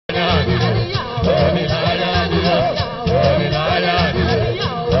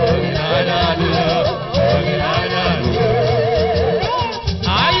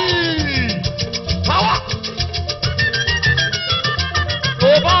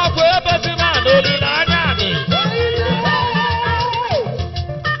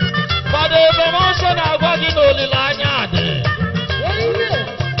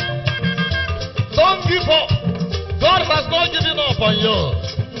upon you.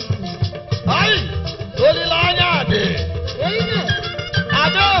 Aye, Olilanya de.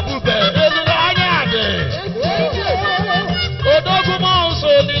 Adobube, Olilanya de. Odogu Monso,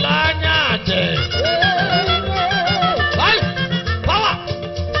 Olilanya de. Aye, power.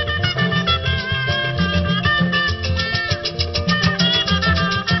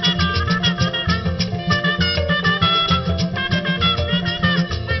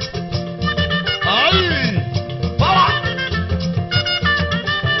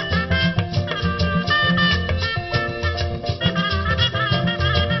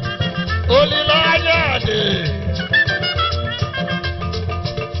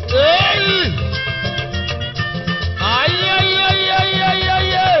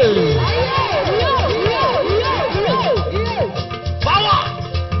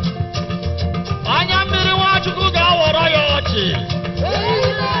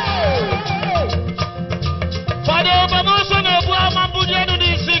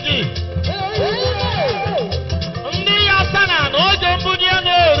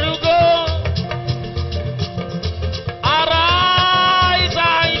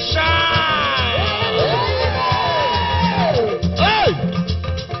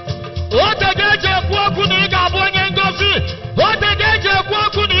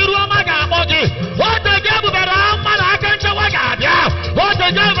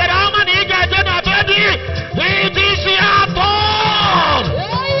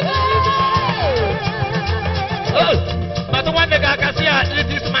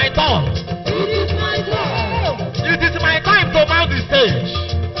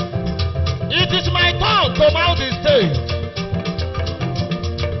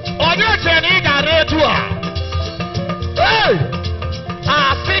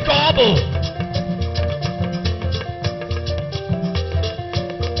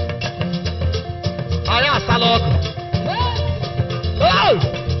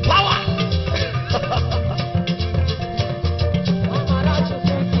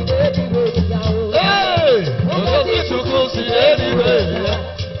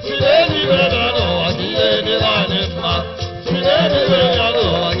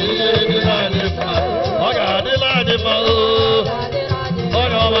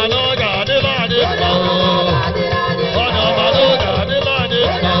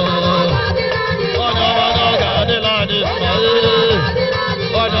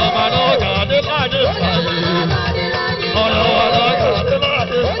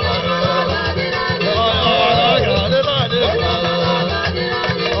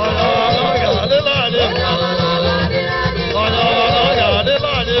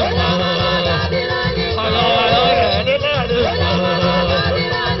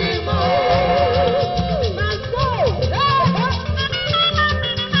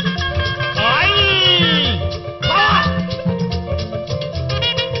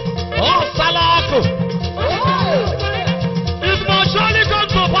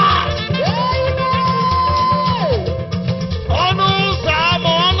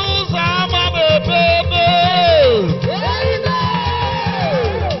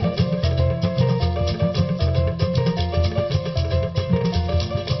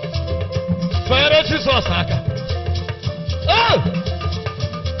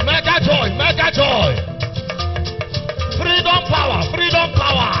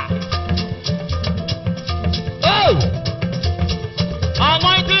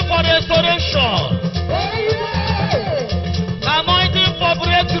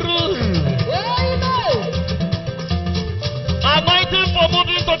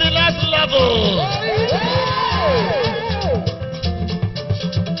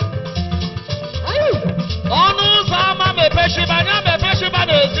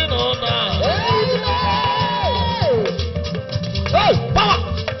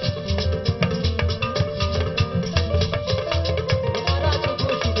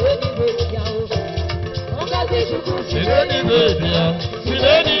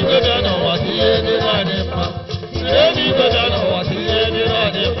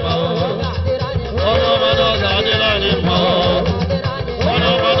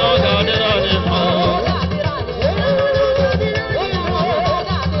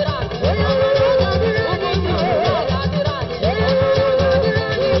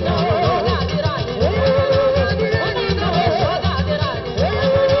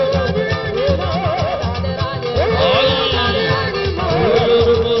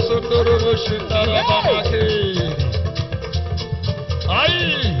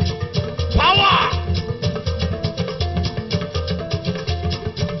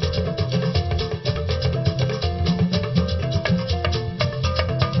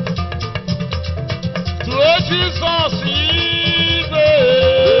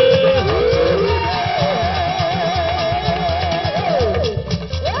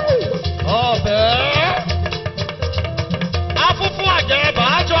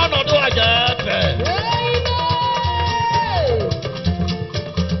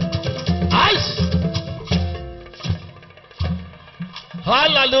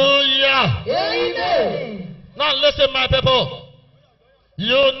 Hallelujah. Amen. Now listen, my people.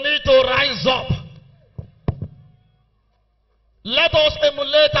 You need to rise up. Let us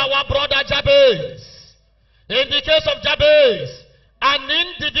emulate our brother Jabez. In the case of Jabez, an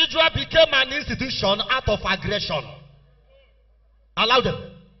individual became an institution out of aggression. Allow them.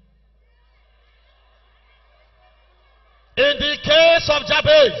 In the case of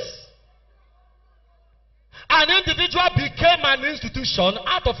Jabez, an individual became an institution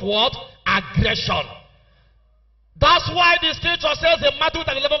out of what? Aggression. That's why the scripture says in Matthew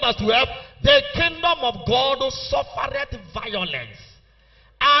 11 verse 12, the kingdom of God suffereth violence,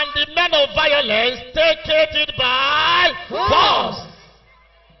 and the men of violence take it by force.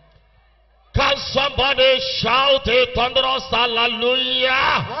 Can somebody shout a thunderous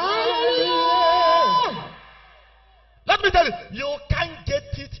hallelujah? Hallelujah. Let me tell you, you can't get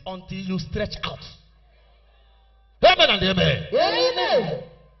it until you stretch out. Amen and amen. Amen.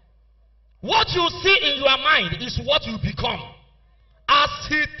 What you see in your mind is what you become. As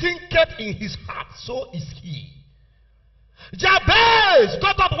he thinketh in his heart, so is he. Jabez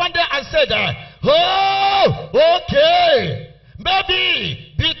got up one day and said, oh, okay.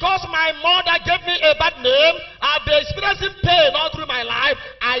 Maybe because my mother gave me a bad name, I've been experiencing pain all through my life,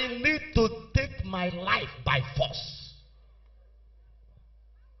 I need to take my life by force.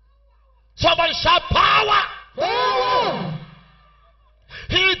 Somebody shout power. Power.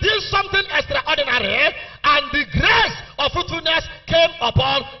 He did something extraordinary, and the grace of fruitfulness came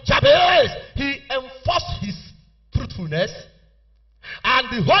upon Jabez. He enforced his fruitfulness, and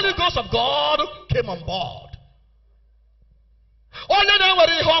the Holy Ghost of God came on board. Only then were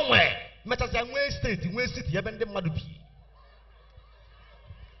he home.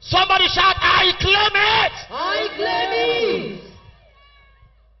 Somebody shout, I claim it. I claim it.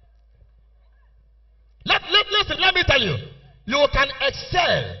 Listen, let me tell you. You can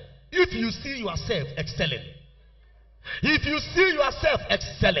excel if you see yourself excelling. If you see yourself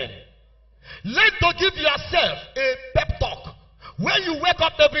excelling, learn to give yourself a pep talk. When you wake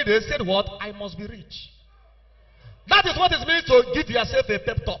up every day, say what? I must be rich. That is what it means to give yourself a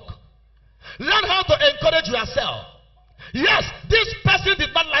pep talk. Learn how to encourage yourself. Yes, this person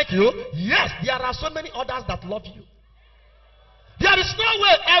did not like you. Yes, there are so many others that love you. There is no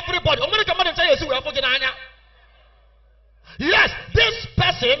way everybody. Yes, this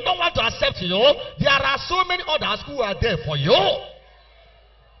person don't want to accept you. There are so many others who are there for you.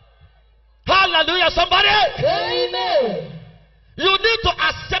 Hallelujah, somebody. Amen. You need to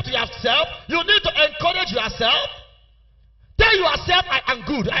accept yourself. You need to encourage yourself. Tell yourself, I am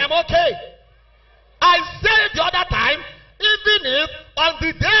good. I am okay. I said the other time, even if on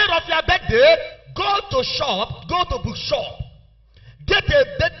the day of your birthday, go to shop, go to bookshop, get a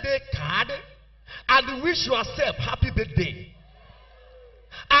birthday card, and wish yourself happy birthday.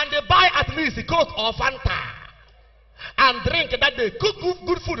 And buy at least a Coke or Fanta. And drink that day. Cook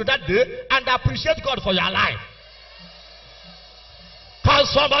good food that day. And appreciate God for your life. Can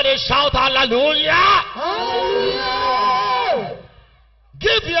somebody shout hallelujah? Hallelujah.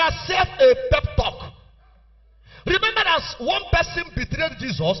 Give yourself a pep talk. Remember that one person betrayed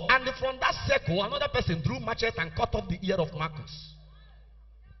Jesus. And from that circle, another person drew machete and cut off the ear of Marcus.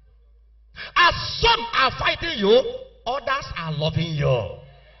 As some are fighting you, others are loving you.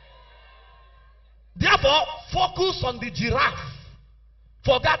 Therefore, focus on the giraffe.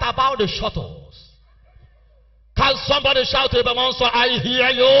 Forget about the shuttles. Can somebody shout, EBUBE MUONSO, I hear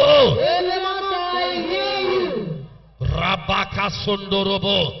you. EBUBE MUONSO, I hear you. Rabaka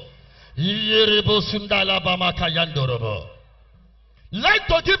Sundorobo. Yiribo Sundala Bamaka Yandorobo. Like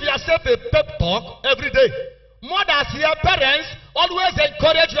to give yourself a pep talk every day. Mothers here, parents, always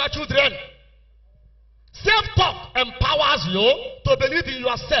encourage your children. Self-talk empowers you to believe in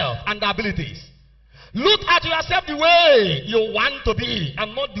yourself and abilities. Look at yourself the way you want to be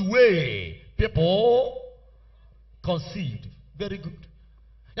and not the way people conceived. Very good.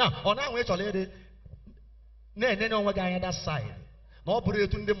 Now, on our way to lady, no one guy on that side. No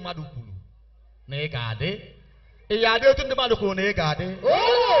operating the Madukulu. Negade. Yade to the Madukulu negade.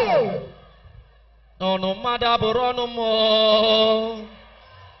 Oh! Oh no, Madaborono more.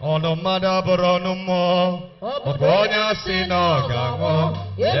 Oh no, Madaborono Ogonya Sinoga,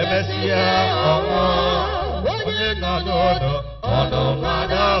 Yemesia, oh no,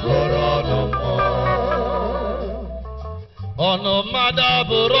 Madaborono Oh no,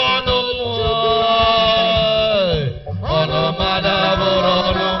 Madaborono Oh no,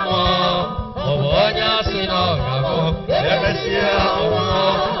 Madaborono Ogonya Sinoga, Yemesia,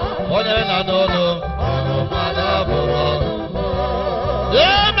 oh no, Madaborono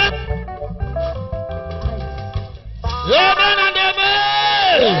Amen. Amen and amen.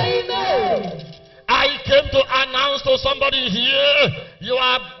 announce to somebody here,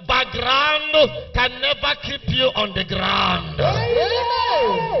 your background can never keep you on the ground.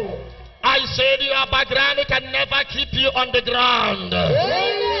 Amen. I said your background can never keep you on the ground.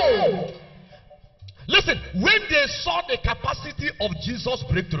 Amen. Listen, when they saw the capacity of Jesus'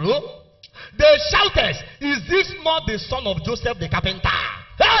 breakthrough, they shouted, "Is this not the son of Joseph the carpenter?"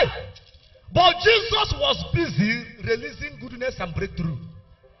 Hey! But Jesus was busy releasing goodness and breakthrough.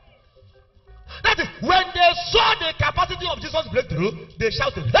 That is, when they saw the capacity of Jesus' breakthrough, they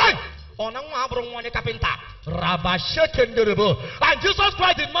shouted, "Hey! And Jesus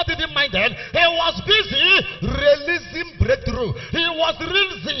Christ did not even mind them. He was busy releasing breakthrough. He was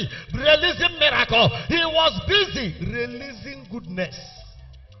busy releasing miracle. He was busy releasing goodness.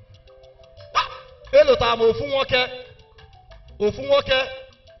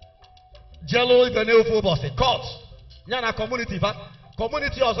 Jello even ofu boss court. Yana community va.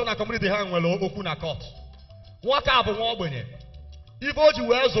 Community also na community ha nwere okwu na court. Nwoke abụ nwa ogbenye. Ife o ji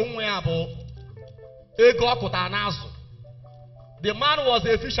wee zo nwa ya bụ ego ọkụta n'azụ. The man was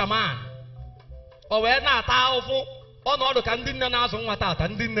a fisherman. O wee na-ata ahụhụ ọnọdụ ka ndị nne na-azụ nwa tata,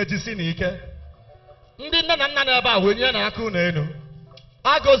 ndị nne jisi n'ike. Ndị nne na nna n'ebe a wenye na aka unu enu.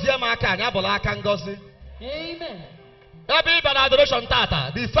 Agọzie m aka anyị abụla aka ngọzi. Amen. Ebe ịbịa na adoration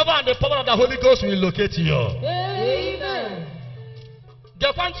tata, the favor and the power of the Holy Ghost will locate you. Amen.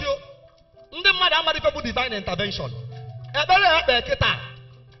 Gekwanti o, ndị mmadụ amaghị ife bụ divine intervention. Ekpere ekpe kịta,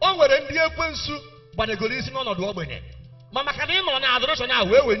 o nwere ndị ekwensu gbanyegoro isi n'ọnọdụ ogbenye. Ma maka na ị nọ na adoration a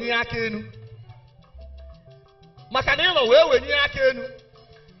wee wenye aka enu. Maka na ị nọ wee wenye aka enu.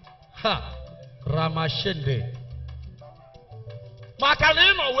 Ha, Ramashende. Maka na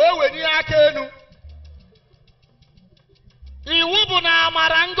ị nọ wee wenye aka enu. Iwu bụ na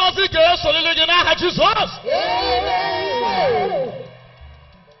amara ngọzi ga-esolili gị n'aha Jizọs.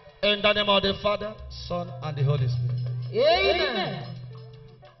 In the name of the Father, Son, and the Holy Spirit. Amen.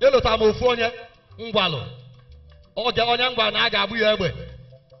 Elota m ofu onye ngwalụ. Oge onye ngwa na a ga-agbu ya egbe.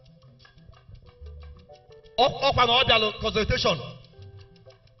 Ọkwa na ọ bịalụ consultation.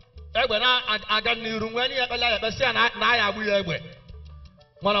 Egbe na-aga n'iru nwee nye ekpele ya ekpesi ya na ya agbu ya egbe.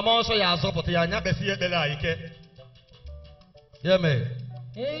 Mana mmụọ nsọ ya azọpụta ya nya kpesi ya ekpele a ike. Amen.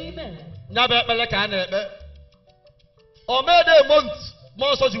 Amen. Nyaba ekpele ka a na-ekpe. O made a month.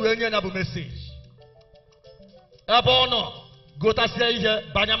 Mmụọ nsọ ji wee nye ya bụ message. Ebe ọ nọ gotasie ihe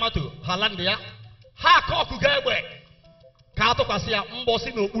banye moto halandi ya. Ha ka ọkụ ga egbe ka atụkwasị ya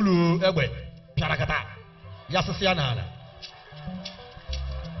mgbọsị n'okpuru egbe pịara kata ya sịsị ya n'ala.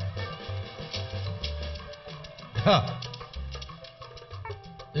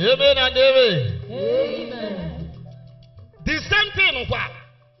 Amen and amen. Amen. The same thing kwa.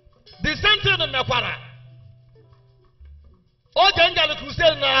 The same thing mekwara. Oge njali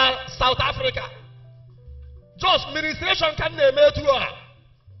crusade na South Africa. Just ministration can na-eme etu a.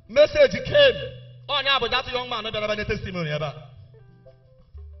 Message came. Onye abụ that young man no bịara banye testimony ebe a.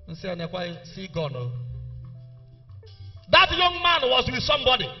 Nsi ya nekwa see God no. That young man was with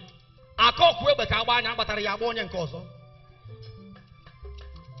somebody. Akọkụ egbe ka agba anya gbatara ya agba onye nke ọzọ.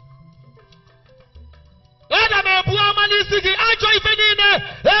 Ana m ebu ama n'isi gị ajọ ife niile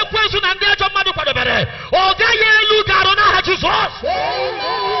ekwensu na ndị ajọ mmadụ kwadobere. Ọ gaghị elu garụ n'aha Jizọs.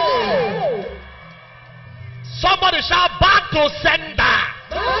 Somebody shout back to sender.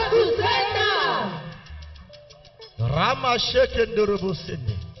 Back to sender. Rama sheke ndorobo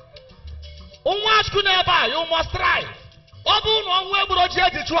sende. Nwa chukwu n'ebe a, you must try. Ọ bụ na ọnwụ egburu ji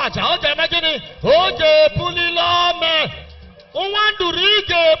eji chụọ aja, ọ ga-eme gịnị? Ọ ga-epulile ome. Nwa nduru ị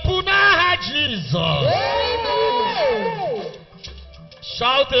ga-epu n'aha Jizọs.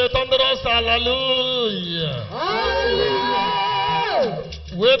 Shout a thunderous hallelujah. Hallelujah.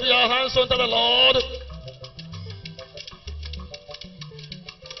 Wave your hands unto the Lord.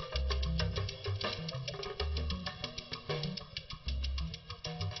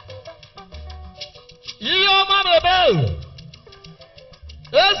 Ihe ọma mebe.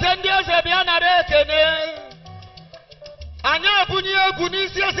 Eze ndị eze bịa nara ekene. Anyị ebunye egwu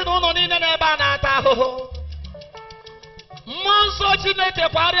n'isi ezinụlọ niile n'ebe a na-ata ahụhụ. Mmụọ nsọ Chineke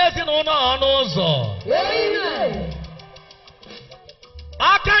kwara ezinụlọ ọnụ ụzọ. Amen.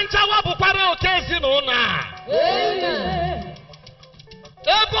 Aka nchawa bụkwara oke ezinụlọ a. Amen.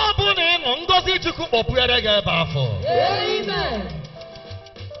 Ebe ọ bụ na ị nọ ngọzi Chukwu kpọpụere gị ebe afọ. Amen.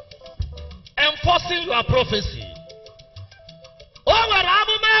 Enforcing your prophecy. O nwere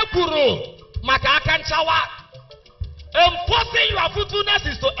amụma ekwuru maka aka nchawa. Enforcing your fruitfulness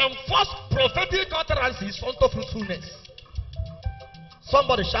is to enforce prophetic utterances unto fruitfulness.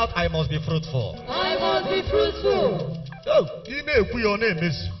 Somebody shout, I must be fruitful. I must be fruitful. Oh, ị na-ekwu ya ọ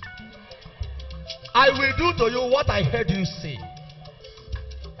na-emezu. I will do to you what I heard you say.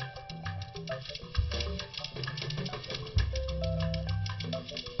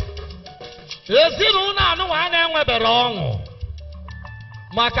 Ezinụlọ anụ nwa na-enwebere ọṅụ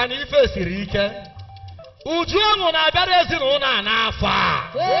maka na ife siri ike. Uju ọṅụ na-abịara ezinụlọ a n'afọ a.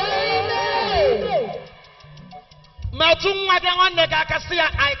 Metụ nwa gị nwanne gị aka sị ya,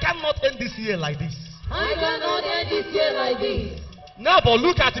 I cannot end this year like this. I cannot end this year like this. Neighbor,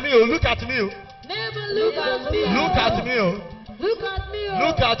 look at me, oh, look at me. Oh. Never look at me. Look at me, oh. Look at me.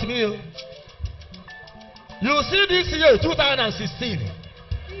 Look at me, oh. You see this year, 2016.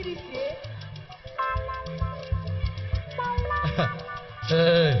 See this year?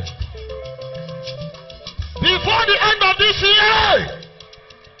 Hey. Before the end of this year,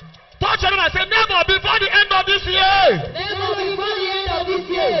 touch him and say, neighbor, before the end of this year, Never before the end of this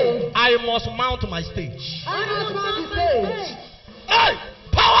year, I must mount my stage. I must mount the stage. Hey,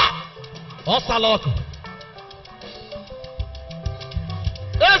 power! Osaloko.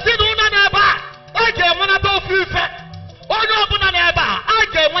 Ezinụlọ n'ebe a, a ga-enwenata ofu ife. Onye ọbụla n'ebe a, a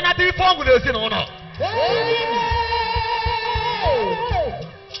ga-enwenata ife ọgwụ n'ezinụlọ.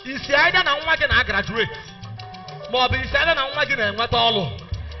 Isi aida na nwa gị na-graduate, ma ọ bụ isi aida na nwa gị na-enweta ọrụ,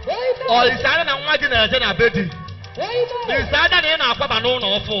 ọ isi aida na nwa gị na-eje na be di, isi aida na ị na-akwaba n'ụlọ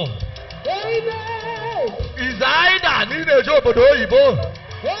ọfụ, isi aida na ị na-eje obodo oyibo,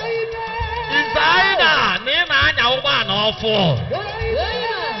 isi aida na ị na-anya ụgbọala ọfụ.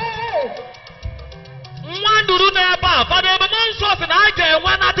 Nwa nduru n'ebe a, fada ebe mmụọ nsọ sị na a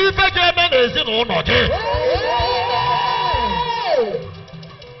ga-enwenata ife ga-eme n'ezinụlọ gị.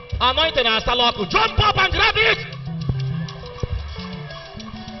 Anointing and Salako. Jump up and grab it.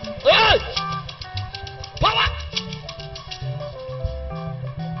 Hey! Power!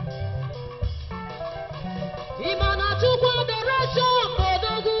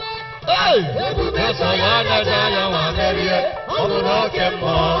 Hey!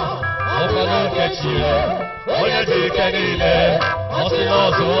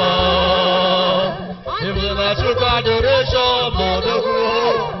 Adoration.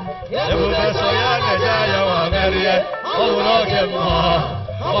 Ebube so ya na-eje ya wamerie, ọrụ n'oge mmụọ,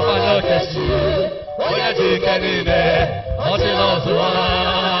 ọkwa n'oke chi, onye ji ike niile, ọ sị n'ọzụwa,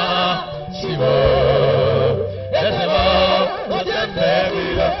 Chibo, Ezebo, oche mbe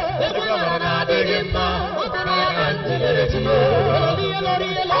ebile, ebe ọ na-adịghị mma, na njidere Chibo,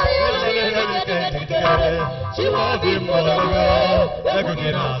 Chibo obi mmụọ, egwu gị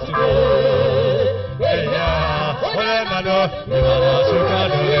na-asụgo, onye mmadụ, ịmara Chukwu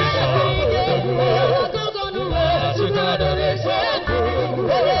Adoration.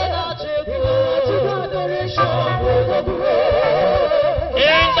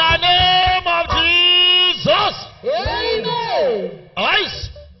 In the name of Jesus. Amen. Eyes,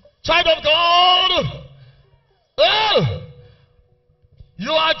 child of God. Oh,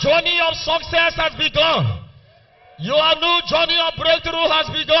 your journey of success has begun. Your new journey of breakthrough has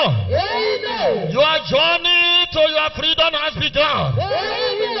begun. Amen. Your journey to your freedom has begun.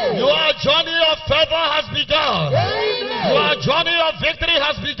 Amen. Your journey of favor has begun. Amen. Your journey of victory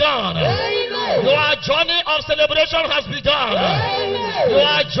has begun. Amen. Your journey of celebration has begun. Amen.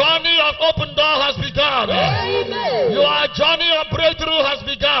 Your journey of open door has begun. Amen. Your journey of breakthrough has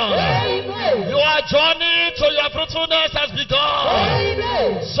begun. Amen. Your journey to your fruitfulness has begun.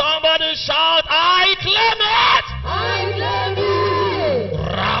 Amen. Somebody shout, I claim it! I claim it.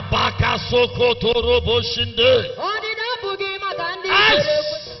 Rabaka Sokoto Robo Shinde.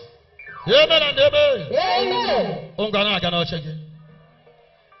 Ice. Amen and amen. Amen. Ungana gana chege.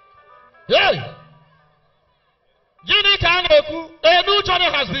 Hey. Gini kaneku. A new journey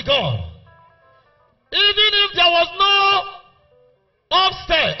has begun. Even if there was no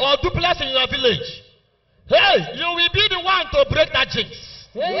upstairs or duplex in your village, hey, you will be the one to break that jinx.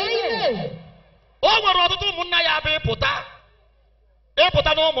 Amen. Over ọtụtụ ụmụnna ya bụ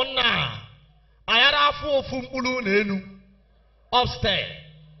ịpụta na ụmụnna ayara afụ ofu mkpụrụ n'elu upstairs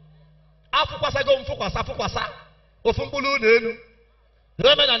afụkwasago mfụkwasa ofu mkpụrụ n'elu.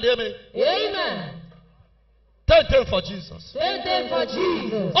 Amen and amen. Amen. Ten for Jesus. Ten for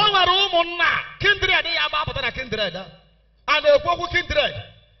Jesus. O nwere ụmụnna kindred ya gbapụta na kindred and ekwu kindred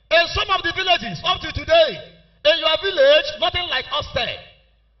in some of the villages up to today. In your village, nothing like upstairs.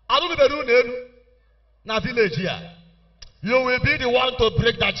 Alụberu n'elu. Na village here, you will be the one to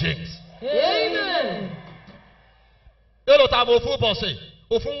break that jinx. Amen. Elota mo fu bossy,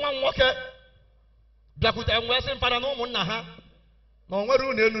 ofu nwa nwoke bịakwute nwesị mfana na ụmụnna ha na onwere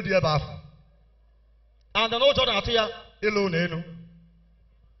unu enu dị ebe afọ. And na ụjọ na-atụ ya ịlụ unu enu.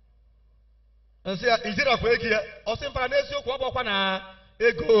 Nsị ya ijiri akwa ego ya, ọ sị mfana n'eziokwu ọ bụkwa na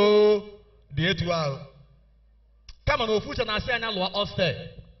ego The 8 hours. Come on, no future na say na lo upstairs.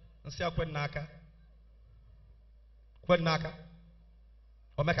 Nsi akwen naka. Kwen naka.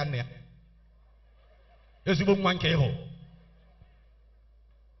 O meka nne ya. Ezigbo nwa nke iho.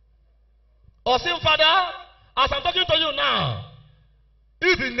 Osim Father, as I'm talking to you now,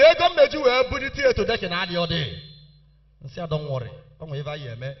 if the nego meji we budi tie to deke na adi ode. Nsi don't worry. Don't ever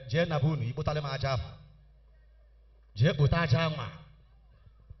hear me. Je na bunu ibotale ma aja. Je bota aja ma.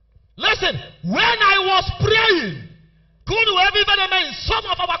 Listen, when I was praying, go to everybody in some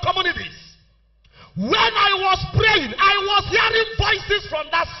of our communities. When I was praying, I was hearing voices from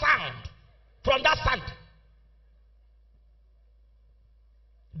that sound. From that sound.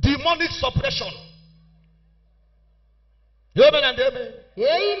 Demonic suppression. Amen and amen.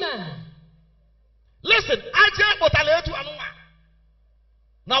 Amen. Listen, I just put a letter to Anuma.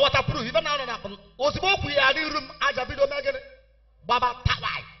 Now what I prove, even now, Osboku Yadi room, I just be the Megan. Baba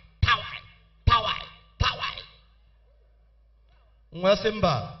Tawai.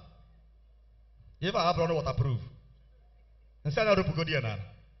 Simba, if I have run what I prove, instead of Rupugodiana,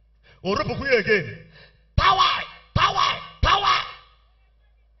 or Rupuku again, Tawai.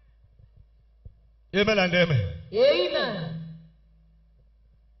 Amen and amen. Amen.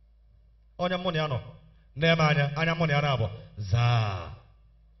 Onya moniano, Nemania, Anya monianabo, Za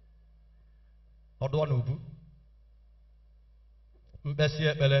Odoanubu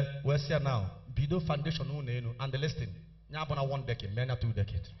Bessia Bele, Wessia now, Bido Foundation, and the listing. Nyabona 1 decade, Mena 2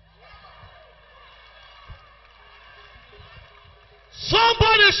 decades.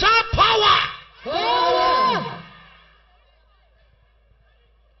 Somebody shout power! Power!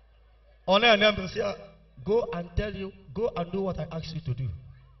 On and them say, go and tell you, go and do what I asked you to do.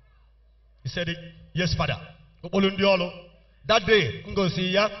 He said, yes, Father. That day, I'm going to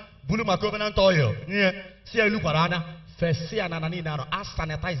see ya, Buluma covenant oil. See, I look around, first see, and I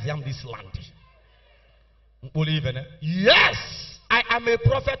sanitize this land. Yes, I am a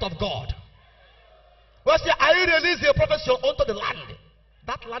prophet of God. Well, see, I release a prophecy onto the land.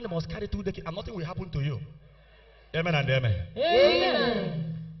 That land must carry 2 decades and nothing will happen to you. Amen and amen.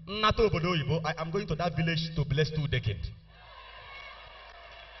 Amen. I am going to that village to bless 2 decades.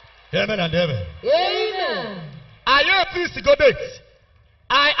 Amen and amen. Amen. I hear peace go date.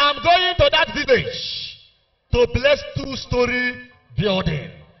 I am going to that village to bless 2-story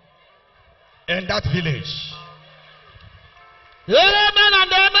building. In that village. Amen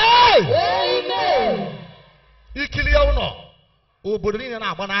and amen. Amen. Ikilia uno. Obodini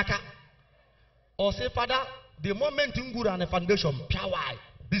na abanaka. Or say, Father, the moment Ngura and the foundation, power,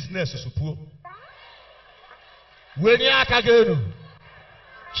 business is poor. When you are kagenu.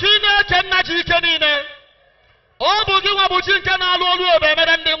 Chine kenna chikenine. Obugi wabuchi kana lolu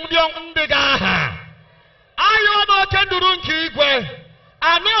obemede ndiga. Ayo no kendurunki igwe.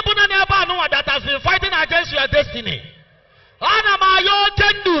 And nobody that has been fighting against your destiny.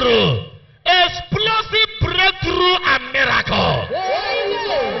 Explosive breakthrough and miracle.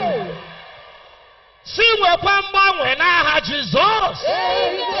 Amen. See when I had Jesus.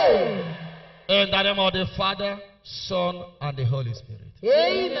 Amen. In the name of the Father, Son, and the Holy Spirit.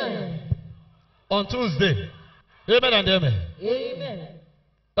 Amen. On Tuesday. Amen and amen. Amen.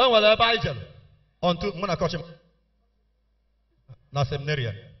 On Tuesday. Na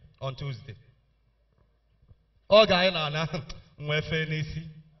seminarian on Tuesday. Oh, guy, na Mfenisi.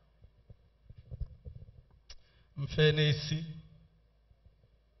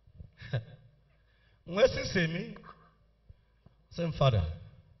 Mwesi semi. Same Father.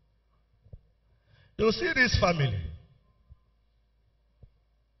 You see this family.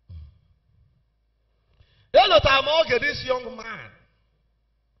 Hello, time this young man.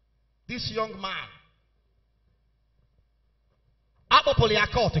 This young man. Apopolia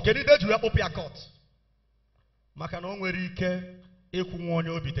court, can you do Apopia court? Makano werike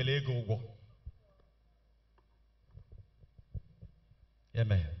ekunwonyo bitele ego ugwo.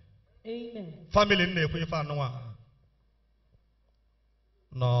 Amen. Amen. Family nne ekwe ife anụwa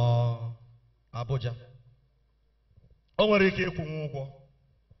no Abuja. O nwere ike ekunwu ugwo.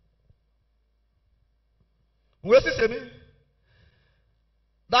 We see me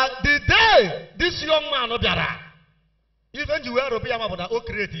that the day this young man obiara, even you were obi amabona o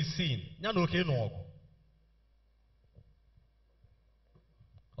create his sin. Nya no ke no ogo.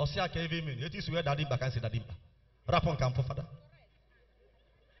 Osi aka even mean it is where daddy back and say daddy. Rapon come for father.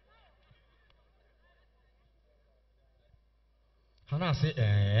 Hana say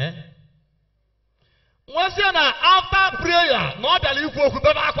once na after prayer no dali ku oku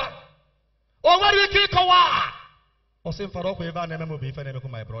be ba kwa. O nwere ike ikowa. O say faro ko eva na me mo be ife na me ko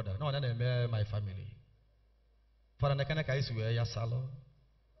my brother. No na me my family. Father, I can't isi wee ya salo.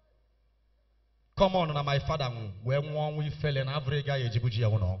 Come on, na my father, when one we fell in every guy, Jibuji, I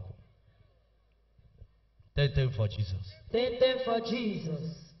want to. 10 for Jesus. 10 for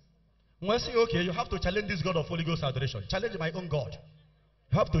Jesus. When I say, okay, you have to challenge this God of Holy Ghost adoration. Challenge my own God.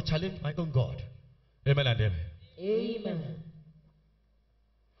 You have to challenge my own God. Amen and amen. Amen.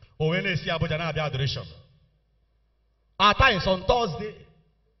 Oh, when I see Abuja adoration. At times on Thursday,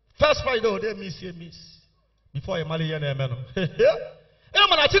 first Friday, they miss. Before a Malian amen.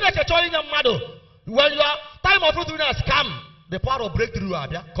 When your time of fruitfulness come, the power of breakthrough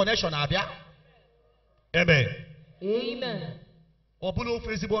abia, connection abia. Amen. Amen. Obulo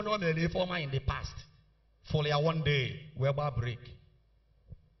feasible normally former in the past. For one day, whereby break.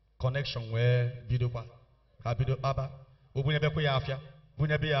 Connection where bidopa, habido aba, ubunebe afia,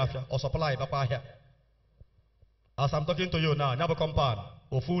 bunebe afia, or supply papa here. As I'm talking to you now, never compound,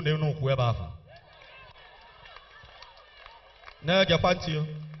 or food no whoever. Now get fancy you.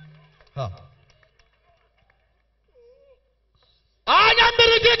 I am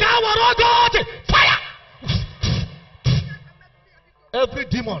the fire. Every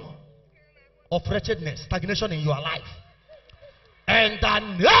demon of wretchedness, stagnation in your life, in the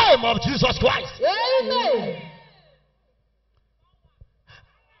name of Jesus Christ. Amen.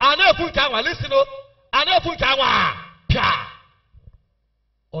 Listen up. Pia.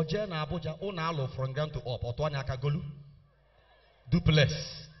 Oje na Abuja una alo from ground to up. Otwanya akagolu. Duplex.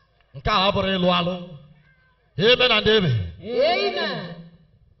 Nka abore elu alo. Amen and amen. Amen.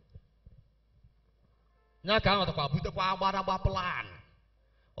 Nyaka anwa takwa bute kwa agbara plan.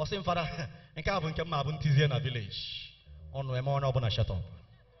 Osim father, nka abu nke ma bu ntizie na village. Onu eme ona obuna shut up.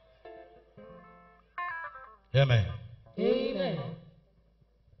 Amen. Amen.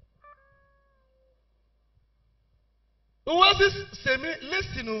 Who was this semi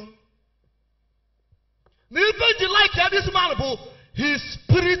listen? Even the like this man, his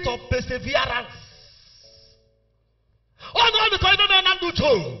spirit of perseverance. Oh no, because I don't do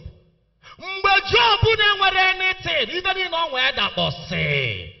Job. But Job wouldn't wear anything, even in on where that was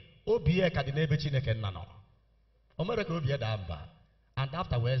say. Obie kadinebe chineke nano. America obie damba. And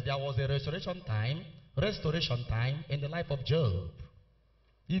afterwards there was a restoration time in the life of Job.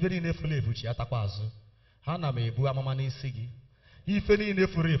 Even in a fully fuchi atakwazu. Hana me bu amama n'isi. Ife niile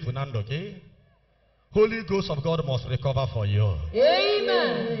furu efu na ndụ gị. Holy Ghost of God must recover for you.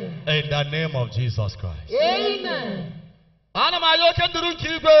 Amen. In the name of Jesus Christ. Amen. Ana m ayọ oke nduru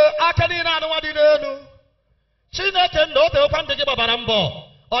nke igwe aka niile anụnwa dị n'elu. Chineke ndụ ote okwa ndị gị gbabara mbọ.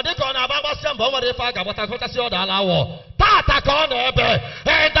 Ọ dị ka ọ na-agba gbasịa mbọ o nwere ife a ga-agbata gụchasị ọ daala awọ. Tata ka ọ na-ebe.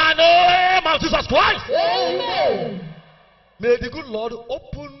 In the name of Jesus Christ. Amen. May the good Lord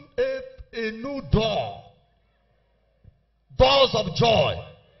open a new door. Doors of joy,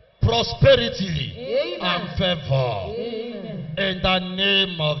 prosperity, Amen. and favor. Amen. In the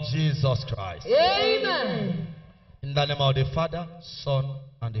name of Jesus Christ. Amen. In the name of the Father, Son,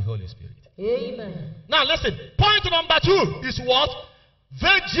 and the Holy Spirit. Amen. Now listen, point number 2 is what?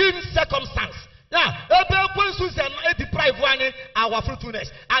 Virgin circumstance. Now, if deprive our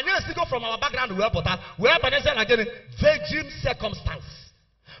fruitfulness, and yes, go from our background, we're again virgin circumstance.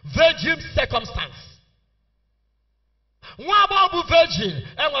 Virgin circumstance. Nwa virgin,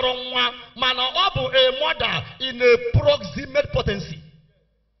 mana obu a mother in a proximate potency.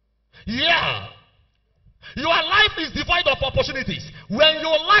 Yeah. Your life is devoid of opportunities. When you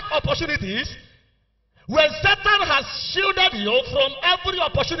lack opportunities, when Satan has shielded you from every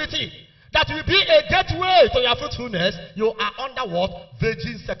opportunity that will be a gateway to your fruitfulness, you are under what?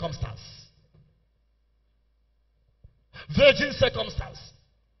 Virgin circumstance. Virgin circumstance.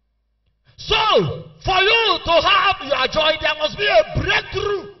 So, for you to have your joy, there must be a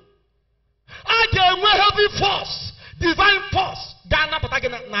breakthrough. And a heavy force, divine force.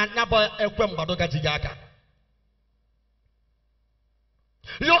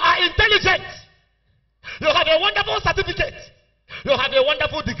 You are intelligent. You have a wonderful certificate. You have a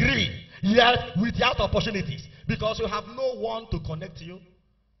wonderful degree. Yet without opportunities. Because you have no one to connect you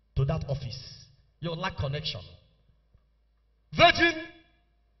to that office. You lack connection. Virgin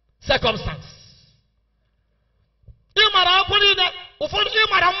circumstance.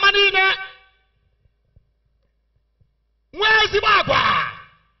 Where's the bagua?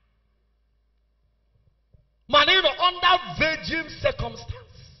 Manino under virgin circumstance.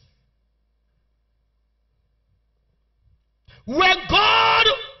 When God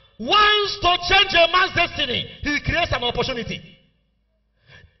wants to change a man's destiny, he creates an opportunity.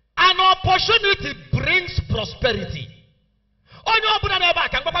 An opportunity brings prosperity.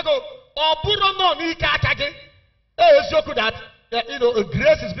 That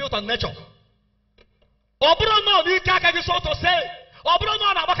grace is built on nature. So to say, Obro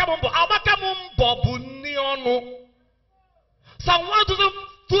no na abaka mumbo bunni onu. Psalm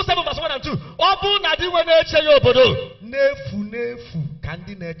 127 verse 1 and 2. Obu na di we na eche yo obodo. Nefu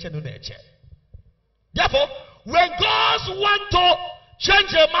kandi na eche no na eche. Therefore, when God wants to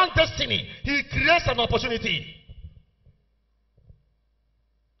change a man's destiny, he creates an opportunity.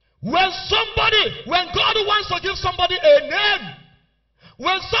 When God wants to give somebody a name,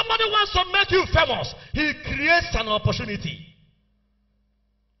 when somebody wants to make you famous, he creates an opportunity.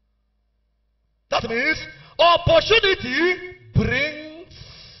 That means opportunity brings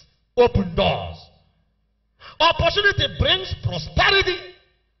open doors. Opportunity brings prosperity.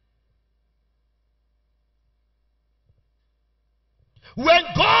 When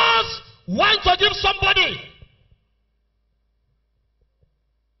God wants to give somebody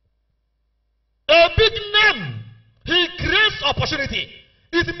a big name, he creates opportunity.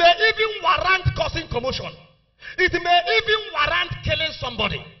 It may even warrant causing commotion. It may even warrant killing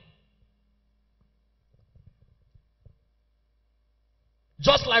somebody.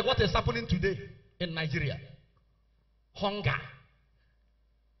 Just like what is happening today in Nigeria. Hunger.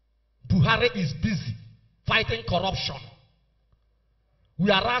 Buhari is busy fighting corruption,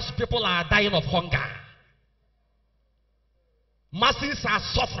 whereas people are dying of hunger. Masses are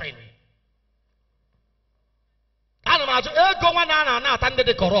suffering. And imagine, go on and attend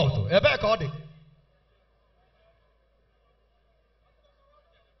the corrupt.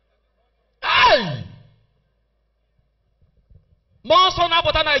 Hey! Most of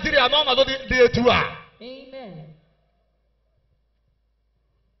Nigeria, no, no, Amen.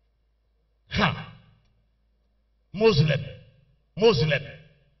 Ha! Muslim, it's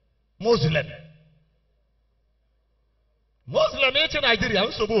in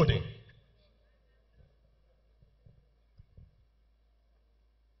Nigeria, so good.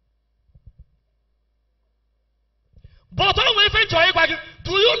 But do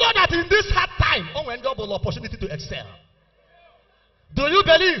you know that in this hard time, when double opportunity to excel? Do you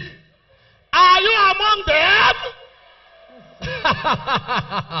believe? Are you among them?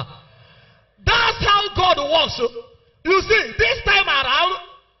 That's how God works. You see, this time around,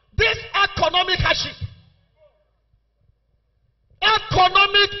 this economic hardship,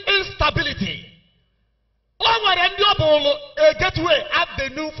 economic instability, a gateway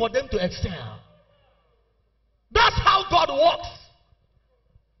avenue for them to excel. That's how God works.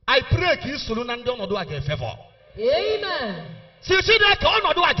 I pray He will not do a favor. Amen. See, they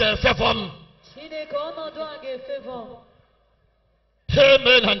cannot do a favor.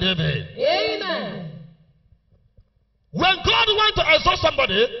 Amen and amen. Amen. When God wants to exalt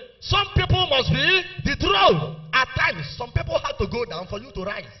somebody, some people must be dethroned. At times, some people have to go down for you to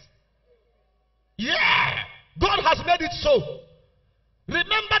rise. Yeah, God has made it so.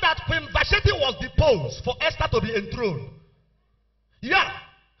 Remember that Queen Vashti was deposed for Esther to be enthroned. Yeah,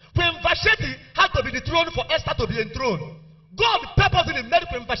 Queen Vashti had to be dethroned for Esther to be enthroned. God purposely made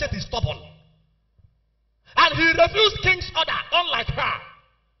Queen Vashti stubborn. And he refused king's order, unlike her.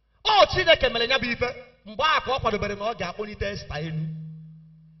 Oh, Chineke melenya bife. Mba akwa kwadobere na ọ ga-akpọlite Esther elu.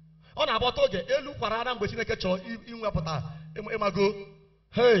 Ọ na-agbata oge elu kwara na mgbe Chineke chọrọ iwepụta ịmago.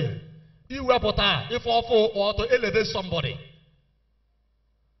 Hey, iwepụta ife ọfụ or to elevate somebody.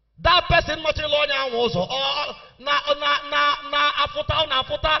 That person not onye anwụ ụzọ na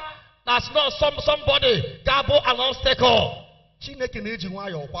afụta that's not somebody ga-abụ an obstacle. Chineke na-eji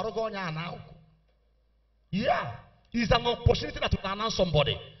nwayọọ kwarogo onye a na. Yeah, it's an opportunity that will announce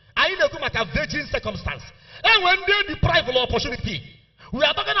somebody. I need to go like a virgin circumstance. And when they deprive of opportunity, we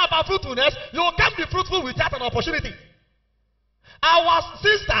are talking about fruitfulness. You can't be fruitful without an opportunity. Our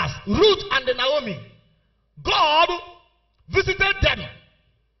sisters, Ruth and Naomi, God visited them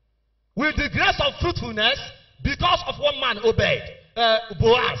with the grace of fruitfulness because of one man obeyed,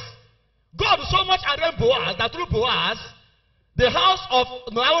 Boaz. God so much arranged Boaz that through Boaz, the house of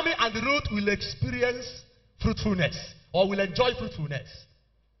Naomi and Ruth will experience fruitfulness or will enjoy fruitfulness.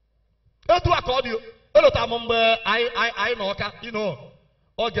 You know,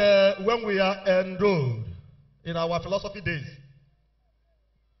 okay, when we are enrolled in our philosophy days,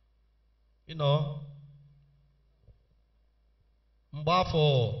 you know,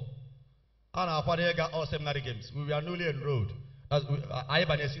 Mbafo, and our father got all seminary games. We were newly enrolled. I have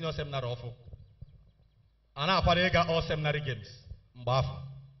a senior seminar offer. And our father got all seminary games. Mbafo.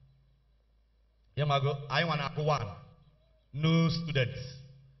 Yamago, I want to go one. No students.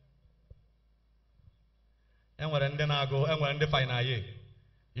 And when I go, and when the final year,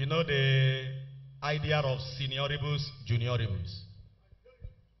 you know the idea of senioribus, junioribus.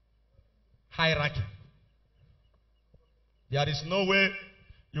 Hierarchy. There is no way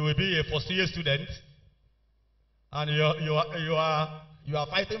you will be a first year student And you are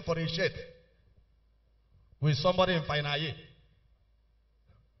fighting for a shirt with somebody in final year.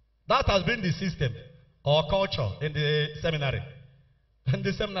 That has been the system or culture in the seminary. In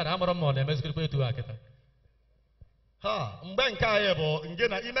the seminary, I'm on the message to Akita. Ha, Mbanka ebo,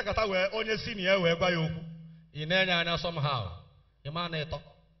 ngena imekata we onye senior we gwa yoku. Inenya somehow. Imaneto.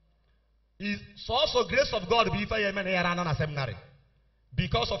 It's also grace of God be fair na seminary.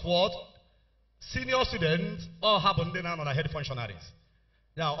 Because of what? Senior students all happen then on head functionaries.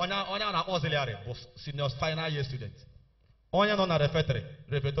 Now, on auxiliary, senior final year students. On a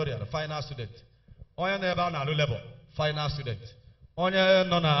refectorial, final student. On never on low level, final student. On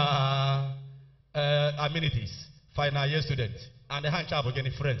amenities, final year student. And the hand job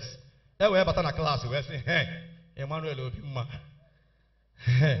again friends. They were but on a class, we say, hey, EMMANUEL OBIMMA.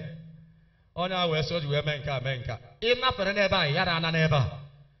 On our way, so we are menka. Enough for never, yada never.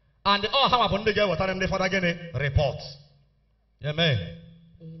 And all how upon the girl what are for again reports. Amen.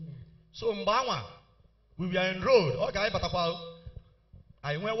 So Mbawa, we were enrolled. Okay, but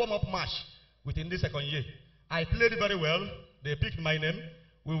I went warm up match within the second year. I played very well. They picked my name.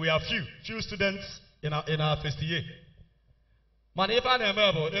 We were few students in our first year.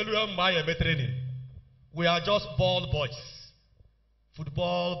 Training. We are just ball boys.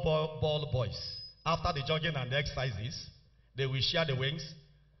 Football ball boys. After the jogging and the exercises, they will share the wings,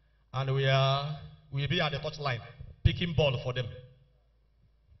 and we'll be at the touchline picking ball for them.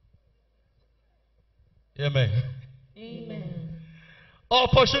 Amen. Amen.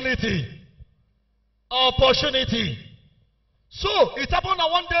 Opportunity. So it happened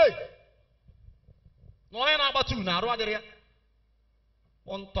on one day.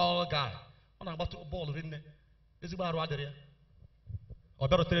 One tall guy. On about to ball in there. Is about or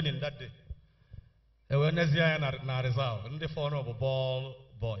better training that day. And when na reserve, and the phone of ball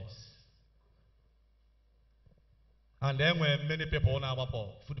boys. And then when many people now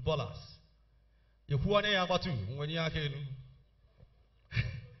about footballers. You who are about to when you are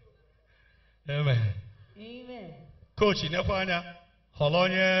Amen. Amen. Coach in Efania,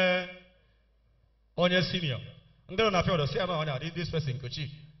 Holonia, Onya Senior. I'm going to feel the this person, Coach,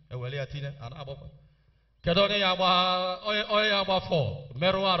 a Waliatina, and Abba. Cadonia Oya 4,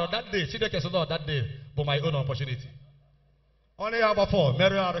 Meruaro that day, Sidekesado that day, for my own opportunity. Only about 4,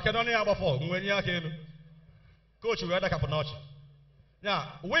 Meruaro, Cadonia about 4, when you came. Coach, we had a couple notch. Yeah,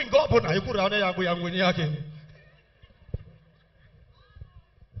 when God put you put out there, when you came.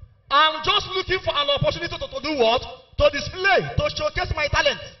 I'm just looking for an opportunity to do what? To display, to showcase my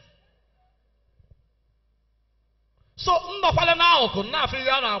talent. So, no fala na oku na afi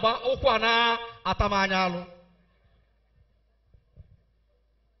ya na agba okwu na atamanya alu.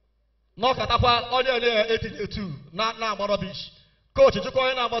 No katakwa onye 1882 na agbaro beach. Coach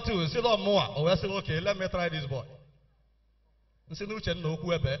jukọ na agba 2 si lo mo a o we say okay, let me try this boy. Nsi na uche na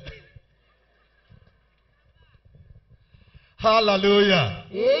okwu ebe. Hallelujah.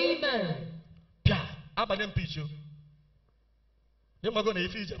 Amen. Pia, abanem pitch you. You go na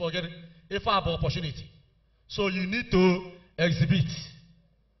if I have opportunity. So you need to exhibit.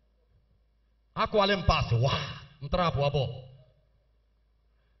 Aqualem pass. Wow. Ntrap wabo.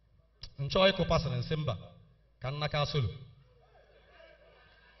 Enjoy ko pass and simba. Kan naka solo.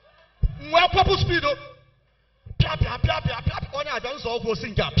 Mwa kwapu speed. Pia. Onya adan so ko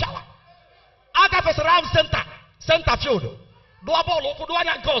sinka. Pia. Aga first round center field. Do a ball ko do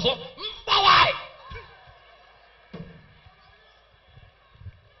anya nkoso. Mbawai.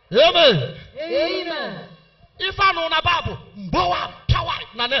 Amen. Amen. If I know na Bible, mbowa power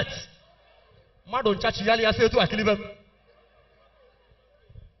na net. Madon chachi yali ase to akilibem.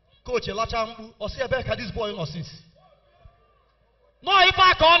 Coach Elachambu, or see a this boy no since. No, if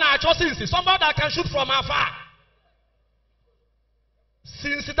I call na cho since somebody that can shoot from afar.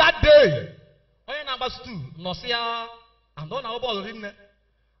 Since that day, oye number 2, no see and don't know ball in there.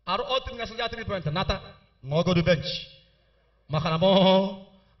 Are all things necessary 3 points nata. No go to bench. Makanamo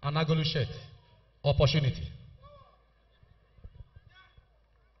anagolu shirt. Opportunity.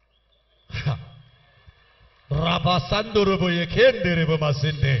 Rabasando rebo yekende rebo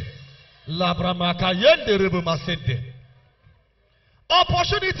masende. Labramaka yende rebo masende.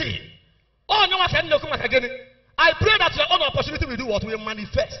 Opportunity. Oh, no, I can't look again. I pray that your own opportunity will do what? Will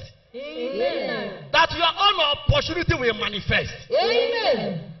manifest. Amen. That your own opportunity will manifest.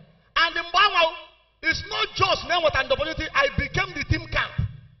 Amen. And the Mbawa is not just now what an opportunity. I became the team camp.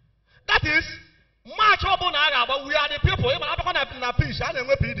 That is much open, but we are the people. And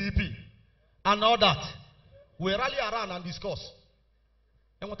PDP and all that. We rally around and discuss.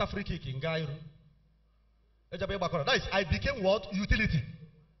 And what a free kicking guy. That is, I became what? Utility.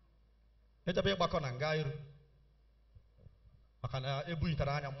 Makana ebu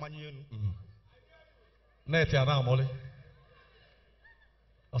itaranya manyenu. Net ya na mole.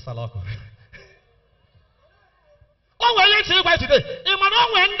 Osalako. Oh, well, let's see why today.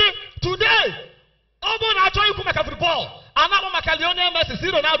 Today. Obo na achọ ikwu maka football. Ana maka Lionel Messi,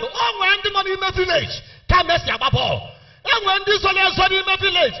 si Ronaldo. O ndị nọ n'ime village ka Messi agba ball. Enwe ndị so n'ime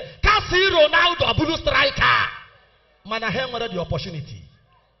village ka si Ronaldo abụrụ striker. Mana ha nwere the opportunity.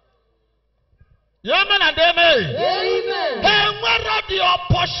 Amen and amen. Amen. Ha nwere the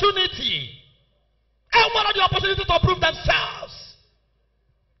opportunity. Ha nwere the opportunity to prove themselves.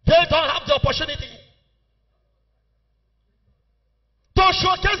 They don't have the opportunity to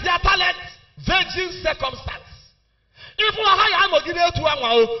showcase their talent. Virgin circumstance. If you are high, to one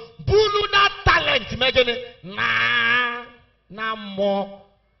bulu na talent, megane na more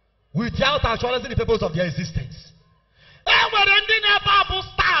without actualizing the purpose of their existence. And when ending about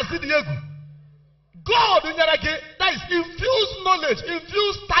stars in the ego, God in the that is infused knowledge,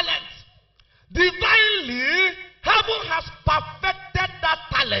 infused talent. Divinely, heaven has perfected that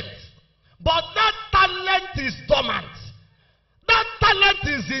talent, but that talent is dormant. That talent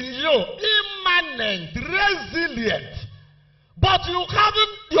is in you, immanent, resilient. But you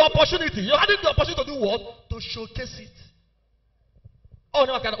haven't the opportunity. You hadn't the opportunity to do what? To showcase it. Oh,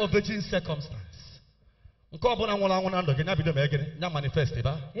 no, kind of virgin circumstance. Manifest.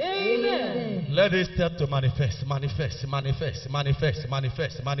 Amen. Let it step to manifest, manifest, manifest, manifest,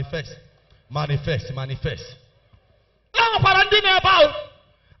 manifest, manifest, manifest, manifest.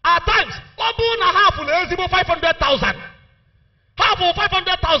 At times, half 500,000. Half of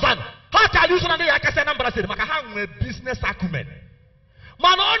 500,000. How can you say number? A business acumen.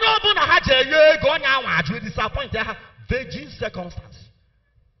 Man, on no haje going out with disappoint virgin circumstance.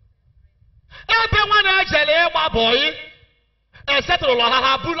 Everyone a boy, and settle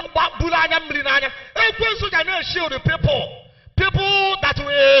Bulanya Mlinanya. Everyone can shield the people that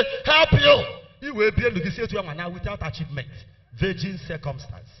will help you. You will be able to say to your man without achievement. Virgin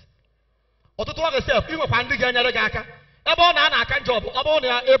circumstance. Or to yourself, you will find the Ganyagaka. Ebo na aka job, obo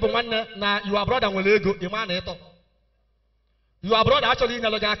na ebo nwanne na your brother nwere ego ịma na ịtọ. Your brother actually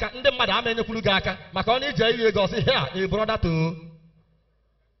nyere gị aka, ndị mmadụ ama enyekwuru gị aka maka ọ na-eji ihe ego ọsị here, a brother to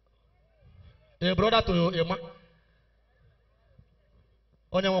ịma.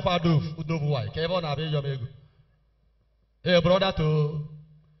 Onye nwekwa Udovu why ka ebe ọ na-abịa ịyọ m ego. A brother to,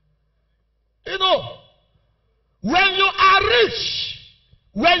 you know, when you are rich,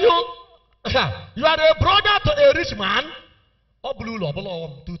 when you are a brother to a rich man, or blue law,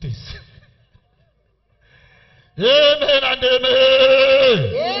 two things. Amen and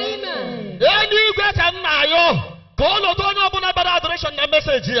amen. Amen. Any great and now, call on adoration and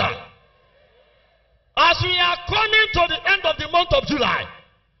message here. As we are coming to the end of the month of July,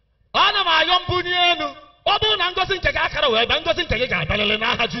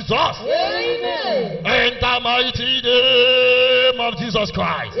 Jesus. Amen. In the mighty name of Jesus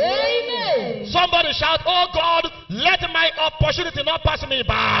Christ. Amen. Somebody shout, oh God, let my opportunity not pass me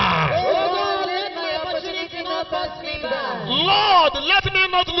by. Oh God, let my opportunity not pass me by. Lord, let me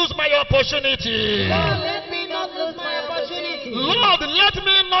not lose my opportunity. Lord, let me not lose my opportunity. Lord, let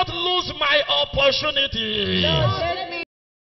me not lose my opportunity. Lord, let